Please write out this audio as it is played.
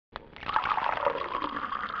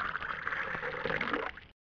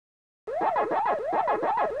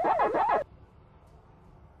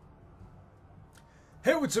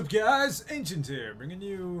What's up, guys? Ancient here, bringing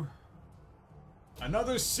you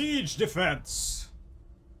another siege defense.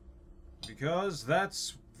 Because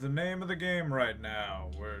that's the name of the game right now.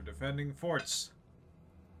 We're defending forts.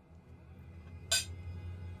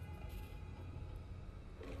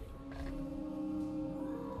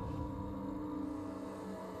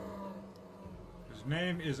 His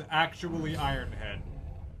name is actually Ironhead.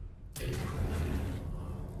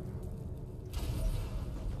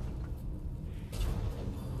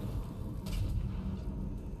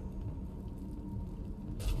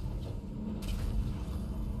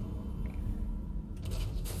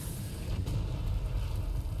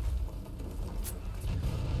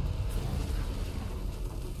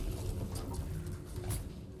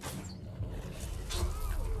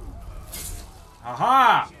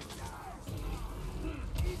 Aha!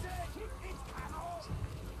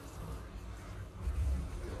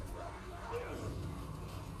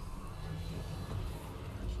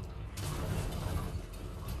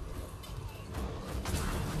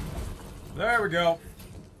 There we go.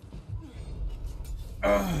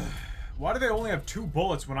 Why do they only have 2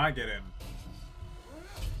 bullets when I get in?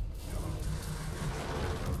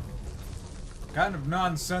 Kind of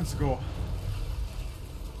nonsensical.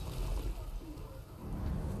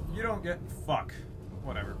 You don't get... fuck.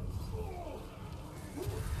 Whatever.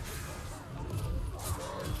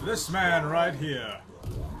 This man right here.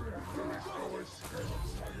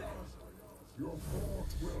 Your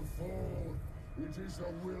fort will fall. It is the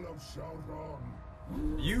will of Sauron.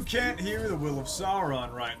 You can't hear the will of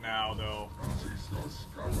Sauron right now, though.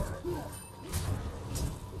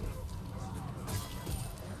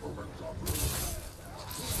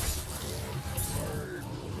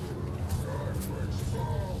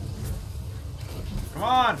 Come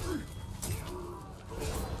on!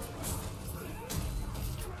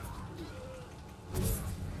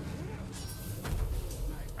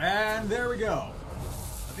 And there we go.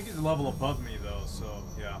 I think he's a level above me, though, so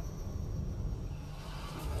yeah.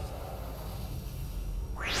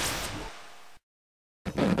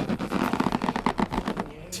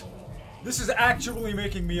 This is actually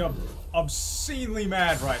making me obscenely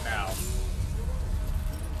mad right now.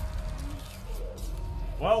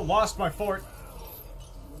 Well, lost my fort.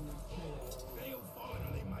 They'll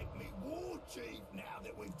finally make me war chief now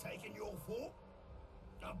that we've taken your fort.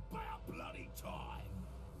 About bloody time.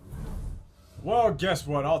 Well, guess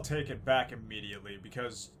what? I'll take it back immediately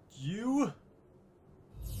because you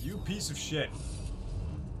piece of shit.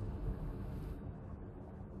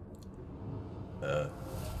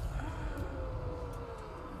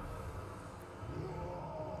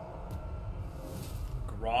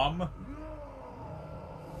 Grom?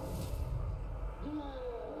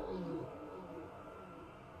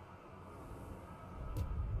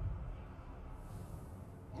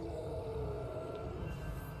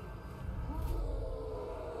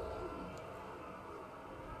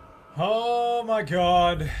 Oh my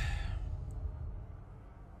god.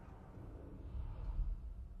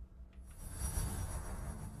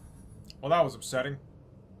 Well, that was upsetting.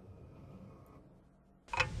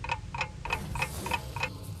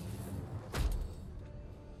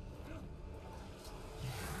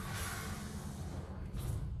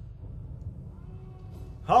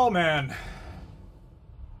 Oh man.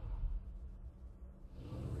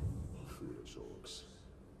 Foolish orcs.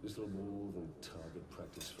 Little more than target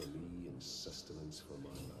practice for me and sustenance for my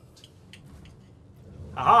mount.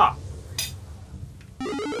 Aha!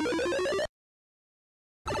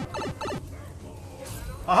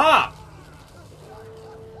 Aha!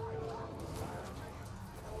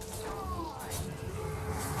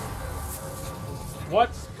 What?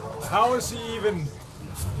 How is he even...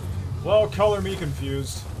 Well, color me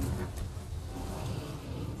confused.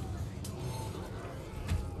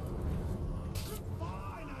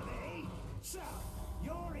 Finally! So,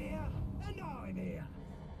 you're here, and I'm here.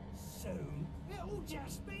 Soon, it'll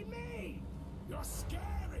just be me. You're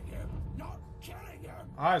scaring him, not killing him.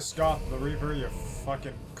 Hi, Scott the Reaper, you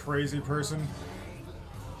fucking crazy person.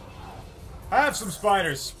 Have some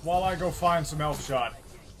spiders while I go find some elf shot.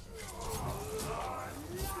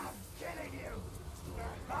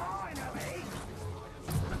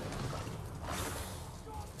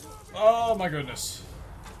 Oh my goodness.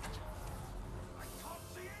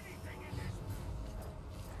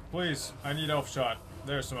 Please, I need elf shot.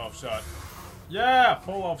 There's some elf shot. Yeah,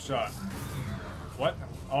 full elf shot. What?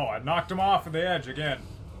 Oh, I knocked him off of the edge again.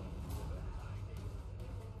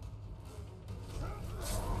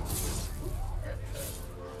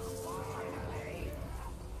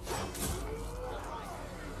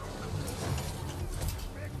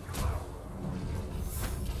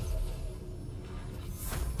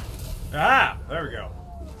 Ah! There we go.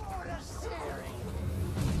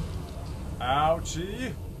 Chi.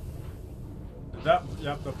 Did that?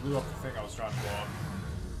 Yep, that blew up the thing I was trying to blow up.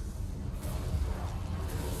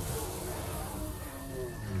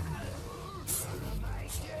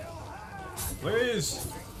 Please.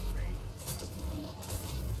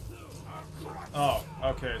 Oh,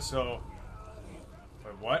 okay, so...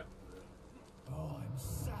 Wait, what? Oh, I'm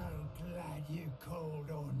so glad you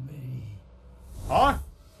called on me. Huh?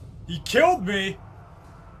 He killed me?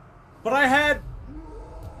 But I had...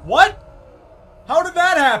 What? How did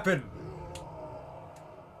that happen?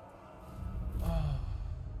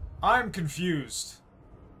 I'm confused.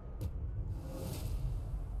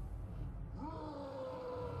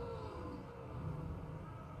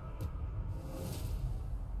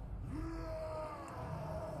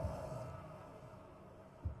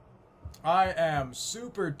 I am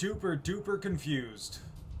super duper duper confused.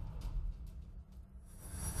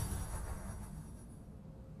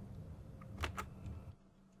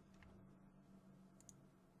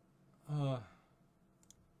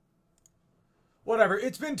 Whatever,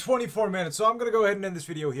 it's been 24 minutes, so I'm gonna go ahead and end this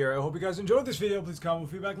video here. I hope you guys enjoyed this video. Please comment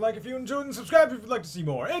with feedback, like if you enjoyed, and subscribe if you'd like to see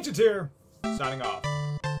more. Ancient here, signing off.